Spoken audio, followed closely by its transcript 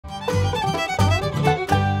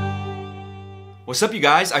What's up, you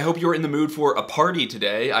guys? I hope you're in the mood for a party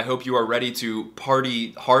today. I hope you are ready to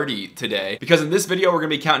party hardy today, because in this video, we're gonna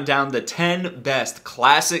be counting down the 10 best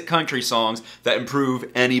classic country songs that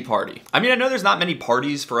improve any party. I mean, I know there's not many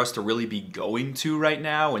parties for us to really be going to right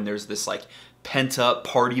now, and there's this like pent-up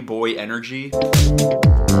party boy energy.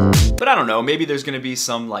 But I don't know, maybe there's gonna be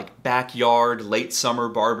some like backyard, late summer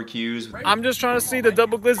barbecues. I'm just trying to see the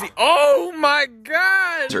double glizzy. Oh my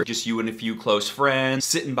God! Or just you and a few close friends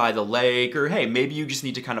sitting by the lake, or hey, maybe you just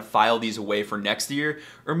need to kind of file these away for next year,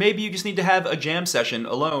 or maybe you just need to have a jam session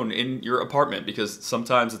alone in your apartment, because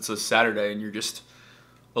sometimes it's a Saturday and you're just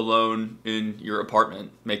alone in your apartment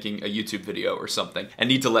making a YouTube video or something and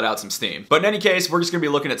need to let out some steam. But in any case, we're just gonna be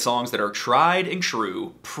looking at songs that are tried and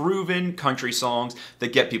true, proven country songs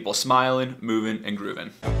that get people smiling, moving, and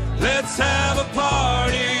grooving. Let's have a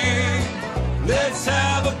party. Let's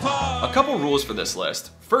have a party. A couple rules for this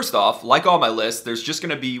list. First off, like all my lists, there's just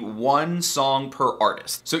gonna be one song per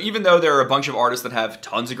artist. So even though there are a bunch of artists that have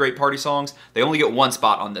tons of great party songs, they only get one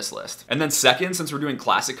spot on this list. And then second, since we're doing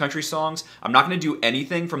classic country songs, I'm not gonna do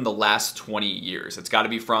anything from the last 20 years. It's gotta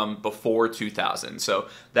be from before 2000. So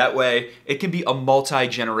that way, it can be a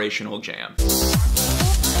multi-generational jam.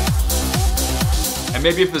 And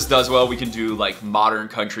maybe if this does well, we can do like modern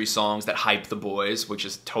country songs that hype the boys, which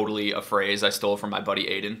is totally a phrase I stole from my buddy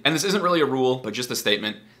Aiden. And this isn't really a rule, but just a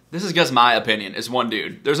statement. This is just my opinion as one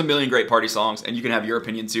dude. There's a million great party songs, and you can have your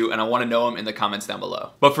opinion too, and I wanna know them in the comments down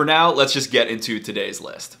below. But for now, let's just get into today's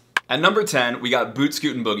list. At number 10, we got Boot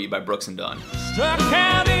Scootin' Boogie by Brooks and Dunn. Stuck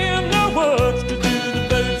out in the woods to do the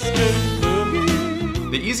boot scootin'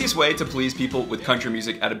 boogie. The easiest way to please people with country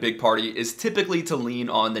music at a big party is typically to lean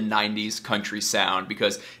on the 90s country sound,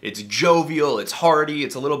 because it's jovial, it's hearty,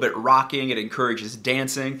 it's a little bit rocking, it encourages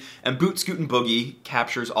dancing, and Boot Scootin' Boogie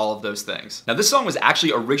captures all of those things. Now, this song was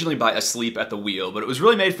actually originally by Asleep at the Wheel, but it was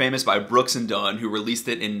really made famous by Brooks and Dunn, who released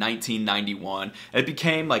it in 1991, and it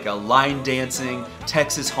became like a line dancing,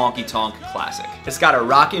 Texas honky-tonk classic. It's got a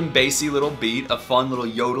rockin', bassy little beat, a fun little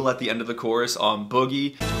yodel at the end of the chorus on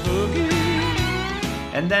Boogie.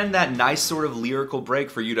 And then that nice sort of lyrical break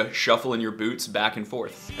for you to shuffle in your boots back and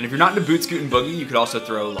forth. And if you're not into Boot Scootin' Boogie, you could also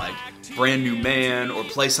throw like Brand New Man or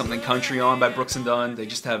Play Something Country on by Brooks and Dunn. They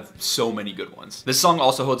just have so many good ones. This song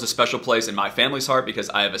also holds a special place in my family's heart because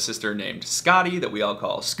I have a sister named Scotty that we all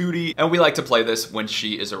call Scooty, and we like to play this when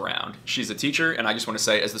she is around. She's a teacher, and I just want to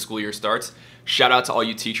say, as the school year starts, shout out to all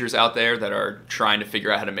you teachers out there that are trying to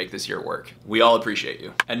figure out how to make this year work. We all appreciate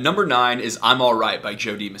you. And number 9 is I'm Alright by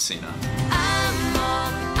Jody Messina.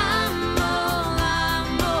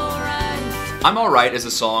 I'm Alright is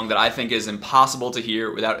a song that I think is impossible to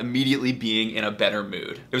hear without immediately being in a better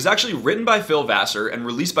mood. It was actually written by Phil Vassar and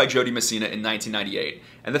released by Jody Messina in 1998.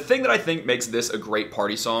 And the thing that I think makes this a great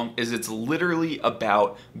party song is it's literally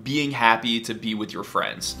about being happy to be with your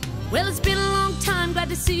friends. Well, it's been a long time, glad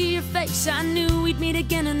to see your face. I knew we'd meet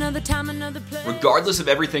again another time, another place. Regardless of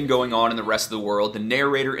everything going on in the rest of the world, the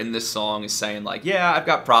narrator in this song is saying like, yeah, I've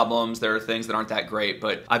got problems, there are things that aren't that great,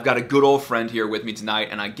 but I've got a good old friend here with me tonight,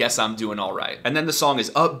 and I guess I'm doing all right. And then the song is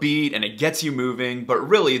upbeat and it gets you moving, but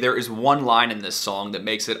really there is one line in this song that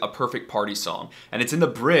makes it a perfect party song. And it's in the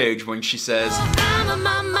bridge when she says, I'm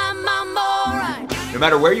alright. no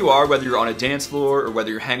matter where you are, whether you're on a dance floor or whether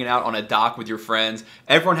you're hanging out on a dock with your friends,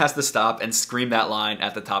 everyone has to stop and scream that line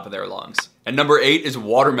at the top of their lungs. And number 8 is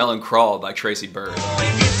Watermelon Crawl by Tracy Byrd.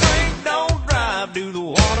 If you think don't drive, do the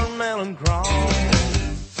watermelon crawl.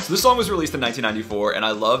 So this song was released in 1994, and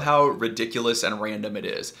I love how ridiculous and random it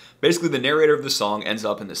is. Basically, the narrator of the song ends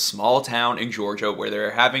up in this small town in Georgia where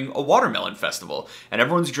they're having a watermelon festival, and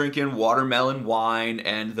everyone's drinking watermelon wine,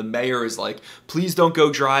 and the mayor is like, please don't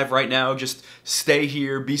go drive right now, just stay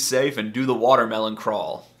here, be safe, and do the watermelon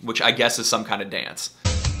crawl, which I guess is some kind of dance.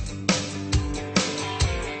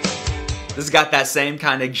 This has got that same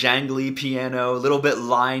kind of jangly piano, a little bit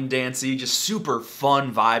line dancey, just super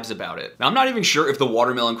fun vibes about it. Now, I'm not even sure if the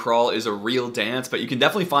watermelon crawl is a real dance, but you can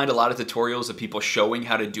definitely find a lot of tutorials of people showing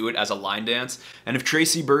how to do it as a line dance. And if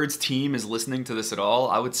Tracy Byrd's team is listening to this at all,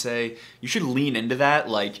 I would say you should lean into that,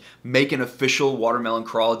 like make an official watermelon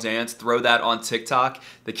crawl dance, throw that on TikTok.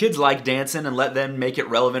 The kids like dancing, and let them make it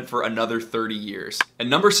relevant for another 30 years. And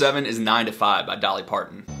number 7 is 9 to 5 by Dolly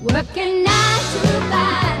Parton. Working 9 to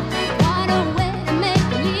 5.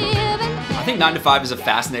 I think 9 to 5 is a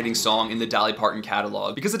fascinating song in the Dolly Parton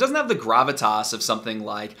catalog because it doesn't have the gravitas of something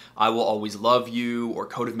like I Will Always Love You or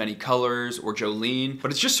Coat of Many Colors or Jolene, but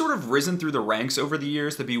it's just sort of risen through the ranks over the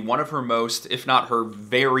years to be one of her most, if not her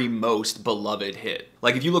very most beloved hit.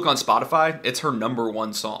 Like if you look on Spotify, it's her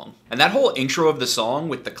 #1 song. And that whole intro of the song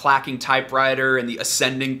with the clacking typewriter and the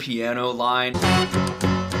ascending piano line,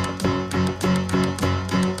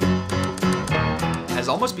 has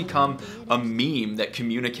almost become a meme that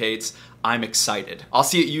communicates I'm excited. I'll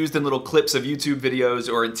see it used in little clips of YouTube videos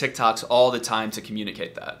or in TikToks all the time to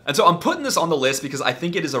communicate that. And so I'm putting this on the list because I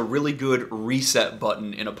think it is a really good reset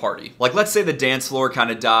button in a party. Like, let's say the dance floor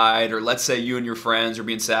kind of died, or let's say you and your friends are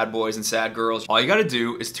being sad boys and sad girls. All you gotta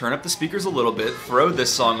do is turn up the speakers a little bit, throw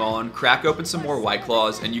this song on, crack open some more White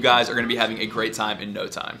Claws, and you guys are gonna be having a great time in no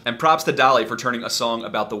time. And props to Dolly for turning a song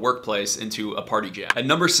about the workplace into a party jam. At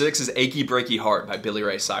number 6 is Achy Breaky Heart by Billy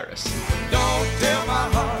Ray Cyrus. Don't tell my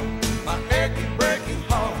heart, my achy breaky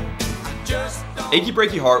heart. I just don't. Achy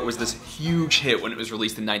Breaky Heart was this huge hit when it was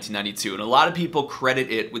released in 1992, and a lot of people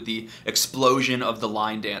credit it with the explosion of the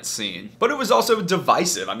line dance scene. But it was also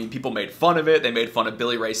divisive. I mean, people made fun of it, they made fun of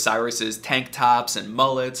Billy Ray Cyrus's tank tops and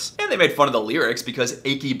mullets, and they made fun of the lyrics because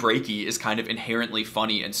Achy Breaky is kind of inherently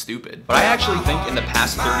funny and stupid. But I actually think in the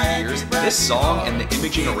past 30 years, this song and the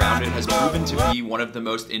imaging around it has proven to be one of the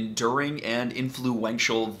most enduring and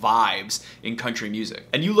influential vibes in country music.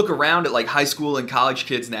 And you look around at like high school and college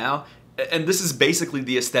kids now, and this is basically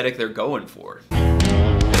the aesthetic they're going for.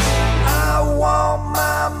 I want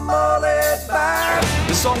my mullet back.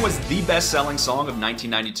 This song was the best-selling song of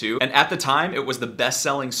 1992, and at the time, it was the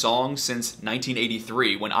best-selling song since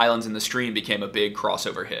 1983, when Islands in the Stream became a big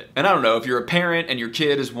crossover hit. And I don't know, if you're a parent and your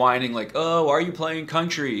kid is whining like, oh, why are you playing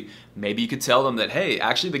country? Maybe you could tell them that, hey,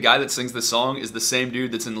 actually the guy that sings this song is the same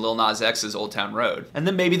dude that's in Lil Nas X's Old Town Road. And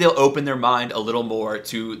then maybe they'll open their mind a little more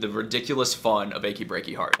to the ridiculous fun of Achy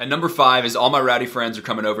Breaky Heart. At number 5 is All My Rowdy Friends Are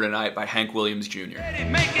Coming Over Tonight by Hank Williams Jr.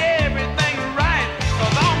 Make everything right,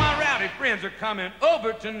 'cause all my rowdy friends are coming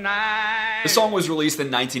over tonight. The song was released in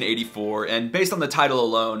 1984, and based on the title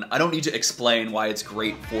alone, I don't need to explain why it's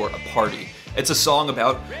great for a party. It's a song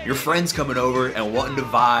about your friends coming over and wanting to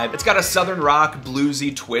vibe. It's got a southern rock,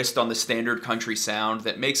 bluesy twist on the standard country sound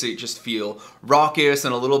that makes it just feel raucous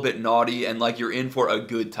and a little bit naughty and like you're in for a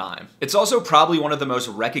good time. It's also probably one of the most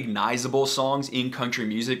recognizable songs in country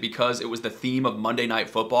music because it was the theme of Monday Night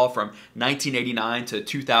Football from 1989 to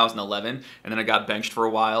 2011, and then it got benched for a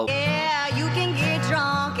while. Yeah, you can get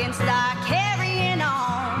drunk and start carrying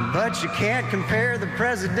on. But you can't compare the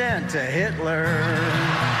president to Hitler.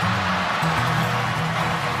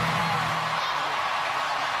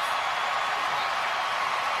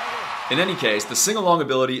 In any case, the sing-along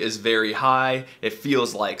ability is very high, it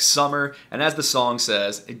feels like summer, and as the song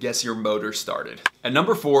says, it gets your motor started. At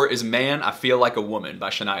number 4 is Man, I Feel Like a Woman by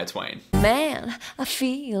Shania Twain. Man, I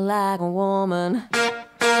feel like a woman.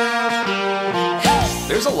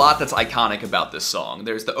 There's a lot that's iconic about this song.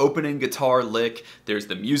 There's the opening guitar lick, there's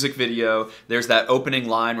the music video, there's that opening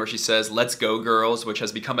line where she says, "Let's go girls," which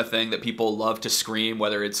has become a thing that people love to scream,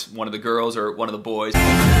 whether it's one of the girls or one of the boys.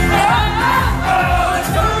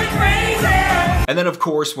 And then of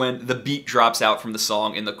course when the beat drops out from the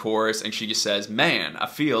song in the chorus and she just says, "Man, I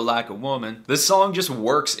feel like a woman." This song just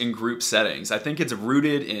works in group settings. I think it's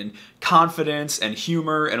rooted in confidence and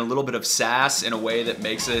humor and a little bit of sass in a way that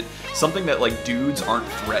makes it something that like dudes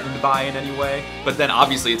aren't threatened by in any way. But then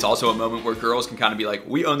obviously it's also a moment where girls can kind of be like,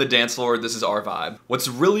 we own the dance floor, this is our vibe. What's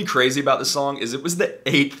really crazy about this song is it was the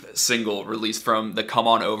 8th single released from the Come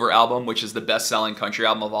On Over album, which is the best-selling country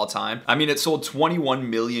album of all time. I mean, it sold 21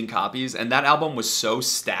 million copies, and that album was so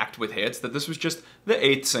stacked with hits that this was just the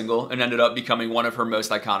 8th single and ended up becoming one of her most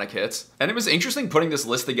iconic hits. And it was interesting putting this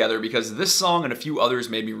list together because this song and a few others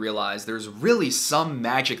made me realize there's really some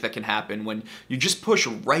magic that can happen when you just push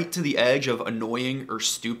right to the edge of annoying or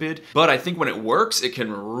stupid. But I think when it works, it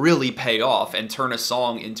can really pay off and turn a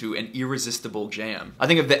song into an irresistible jam. I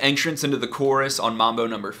think of the entrance into the chorus on Mambo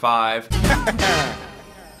number 5.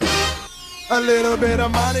 A little bit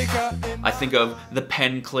of Monica. I think of the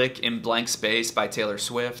pen click in Blank Space by Taylor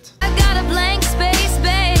Swift. I got a blank space,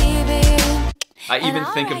 baby. I even And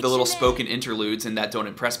think of alright, the little Sinead. spoken interludes in That Don't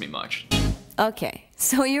Impress Me Much. Okay,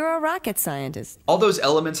 so you're a rocket scientist. All those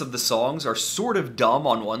elements of the songs are sort of dumb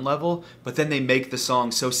on one level, but then they make the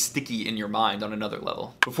song so sticky in your mind on another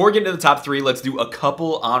level. Before getting to the top 3, let's do a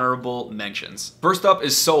couple honorable mentions. First up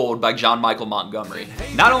is Sold by John Michael Montgomery.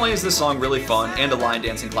 Not only is this song really fun and a line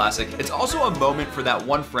dancing classic, it's also a moment for that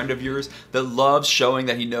one friend of yours that loves showing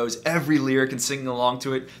that he knows every lyric and singing along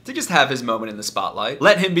to it to just have his moment in the spotlight.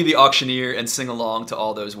 Let him be the auctioneer and sing along to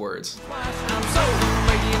all those words. I'm sold.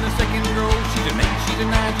 Lady in the second row. She's an 8, she's a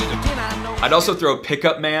 9, she's a 10, I know. I'd also throw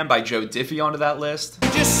Pickup Man by Joe Diffie onto that list.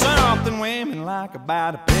 Just something women like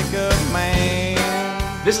about a pickup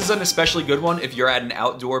man. This is an especially good one if you're at an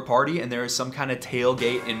outdoor party and there is some kind of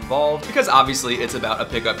tailgate involved, because obviously it's about a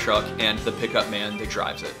pickup truck and the pickup man that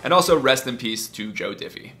drives it. And also rest in peace to Joe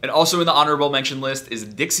Diffie. And also in the honorable mention list is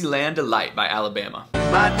Dixieland Delight by Alabama.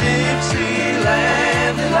 My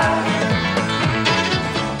Dixieland delight.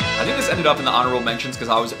 think this ended up in the honorable mentions because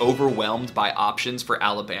I was overwhelmed by options for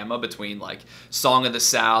Alabama between like Song of the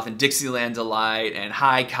South and Dixieland Delight and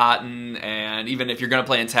High Cotton, and even if you're gonna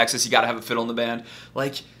play in Texas, you gotta have a fiddle in the band.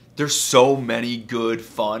 Like, there's so many good,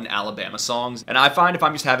 fun Alabama songs. And I find if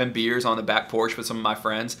I'm just having beers on the back porch with some of my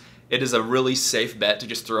friends, it is a really safe bet to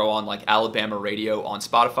just throw on like Alabama radio on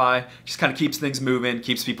Spotify. Just kind of keeps things moving,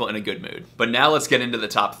 keeps people in a good mood. But now let's get into the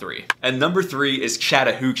top 3. And number 3 is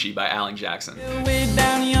Chattahoochee by Alan Jackson. Way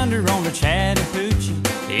down yonder on the Chattahoochee,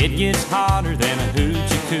 it gets hotter than a hoochie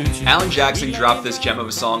coochie. Alan Jackson dropped this gem of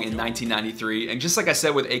a song in 1993, and just like I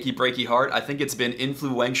said with Achy Breaky Heart, I think it's been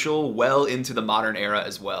influential well into the modern era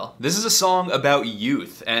as well. This is a song about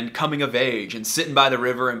youth and coming of age and sitting by the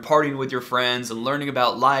river and partying with your friends and learning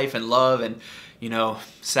about life and love and, you know,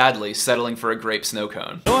 sadly, settling for a grape snow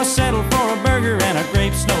cone. So I settled for a burger and a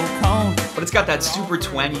grape snow cone. But it's got that super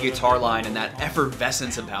twangy guitar line and that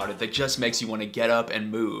effervescence about it that just makes you want to get up and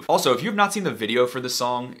move. Also, if you have not seen the video for this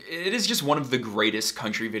song, it is just one of the greatest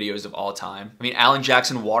country videos of all time. I mean, Alan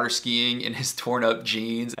Jackson water skiing in his torn up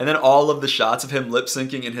jeans, and then all of the shots of him lip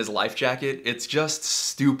syncing in his life jacket, it's just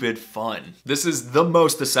stupid fun. This is the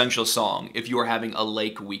most essential song if you are having a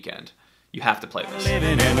lake weekend. You have to play this.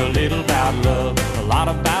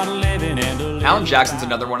 Alan Jackson's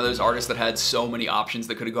another one of those artists that had so many options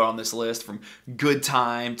that could have gone on this list, from Good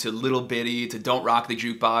Time to Little Bitty to Don't Rock the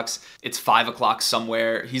Jukebox. It's 5 o'clock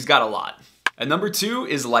somewhere. He's got a lot. And number 2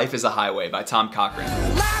 is Life is a Highway by Tom Cochrane.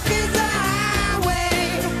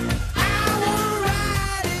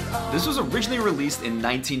 This was originally released in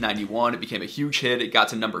 1991. It became a huge hit. It got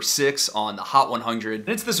to number 6 on the Hot 100. And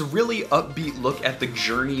it's this really upbeat look at the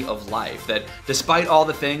journey of life, that despite all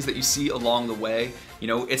the things that you see along the way, you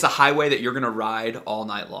know, it's a highway that you're gonna ride all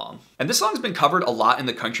night long. And this song's been covered a lot in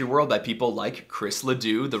the country world by people like Chris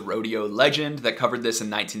Ledoux, the rodeo legend that covered this in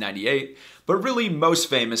 1998, but really most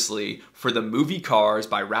famously for the movie Cars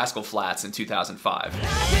by Rascal Flatts in 2005.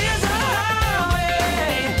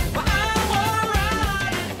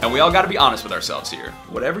 And we all gotta be honest with ourselves here.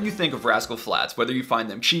 Whatever you think of Rascal Flatts, whether you find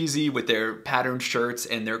them cheesy with their patterned shirts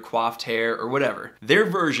and their coiffed hair or whatever, their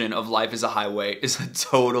version of Life is a Highway is a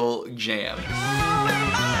total jam.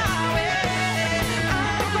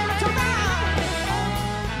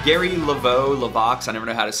 Gary Lavox, I never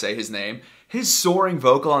know how to say his name, his soaring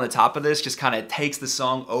vocal on the top of this just kind of takes the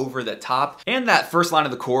song over the top. And that first line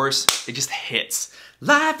of the chorus, it just hits.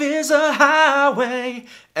 Life is a highway.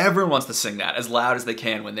 Everyone wants to sing that as loud as they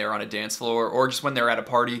can when they're on a dance floor or just when they're at a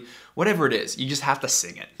party. Whatever it is, you just have to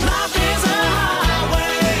sing it. Life is a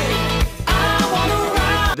highway. I wanna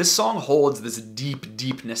ride. This song holds this deep,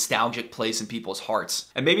 deep nostalgic place in people's hearts.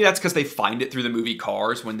 And maybe that's because they find it through the movie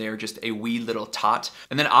Cars when they're just a wee little tot.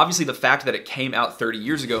 And then obviously the fact that it came out 30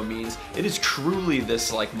 years ago means it is truly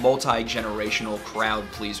this like multi-generational crowd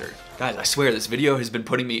pleaser. Guys, I swear this video has been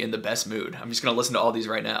putting me in the best mood. I'm just gonna listen to all these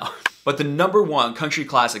right now. But the number 1 country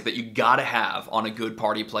classic that you gotta have on a good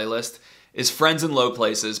party playlist is Friends in Low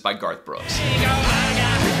Places by Garth Brooks.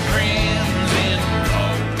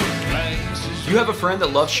 Do you have a friend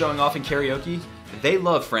that loves showing off in karaoke? They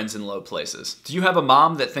love Friends in Low Places. Do you have a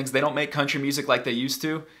mom that thinks they don't make country music like they used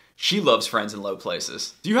to? She loves Friends in Low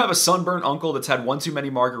Places. Do you have a sunburnt uncle that's had one too many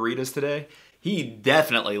margaritas today? He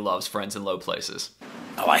definitely loves Friends in Low Places.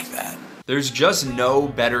 I like that. There's just no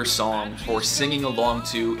better song for singing along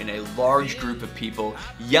to in a large group of people,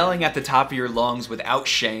 yelling at the top of your lungs without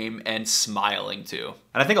shame and smiling to.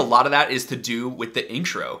 And I think a lot of that is to do with the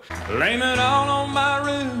intro. Blame it all on my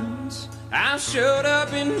roots. I showed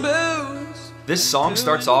up in booze. This song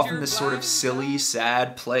starts off in this sort of silly,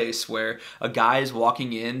 sad place where a guy is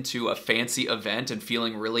walking into a fancy event and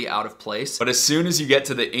feeling really out of place. But as soon as you get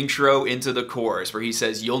to the intro into the chorus where he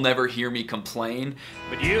says, "You'll never hear me complain,"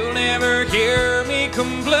 but you'll never hear me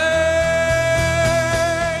complain.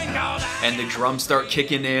 And the drums start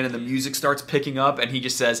kicking in and the music starts picking up and he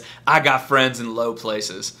just says, "I got friends in low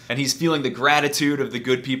places." And he's feeling the gratitude of the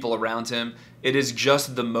good people around him. It is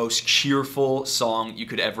just the most cheerful song you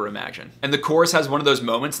could ever imagine. And the chorus has one of those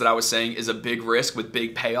moments that I was saying is a big risk with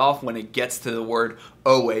big payoff when it gets to the word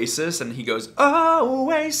oasis and he goes,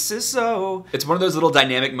 "Oasis, oh." It's one of those little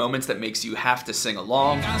dynamic moments that makes you have to sing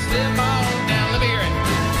along.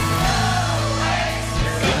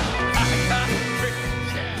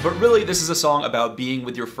 But really, this is a song about being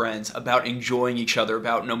with your friends, about enjoying each other,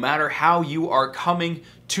 about no matter how you are coming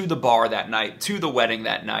to the bar that night, to the wedding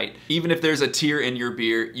that night, even if there's a tear in your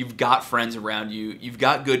beer, you've got friends around you, you've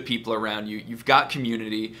got good people around you, you've got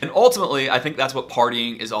community. And ultimately, I think that's what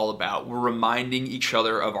partying is all about. We're reminding each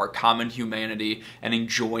other of our common humanity and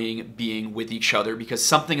enjoying being with each other, because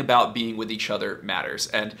something about being with each other matters.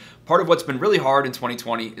 And part of what's been really hard in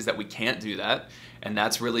 2020 is that we can't do that, and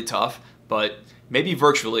that's really tough. But maybe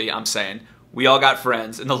virtually, I'm saying, we all got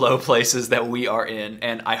friends in the low places that we are in,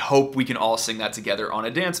 and I hope we can all sing that together on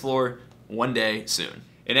a dance floor one day soon.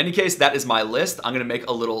 In any case, that is my list. I'm gonna make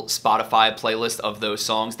a little Spotify playlist of those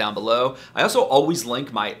songs down below. I also always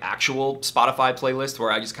link my actual Spotify playlist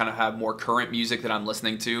where I just kind of have more current music that I'm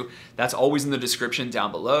listening to. That's always in the description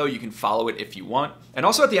down below. You can follow it if you want. And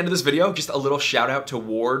also at the end of this video, just a little shout out to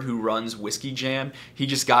Ward, who runs Whiskey Jam. He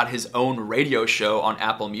just got his own radio show on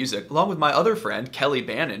Apple Music, along with my other friend, Kelly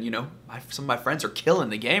Bannon. You know, some of my friends are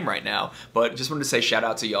killing the game right now. But just wanted to say shout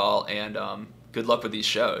out to y'all, and good luck with these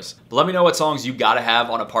shows. But let me know what songs you gotta have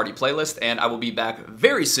on a party playlist, and I will be back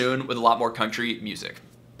very soon with a lot more country music.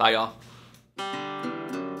 Bye, y'all.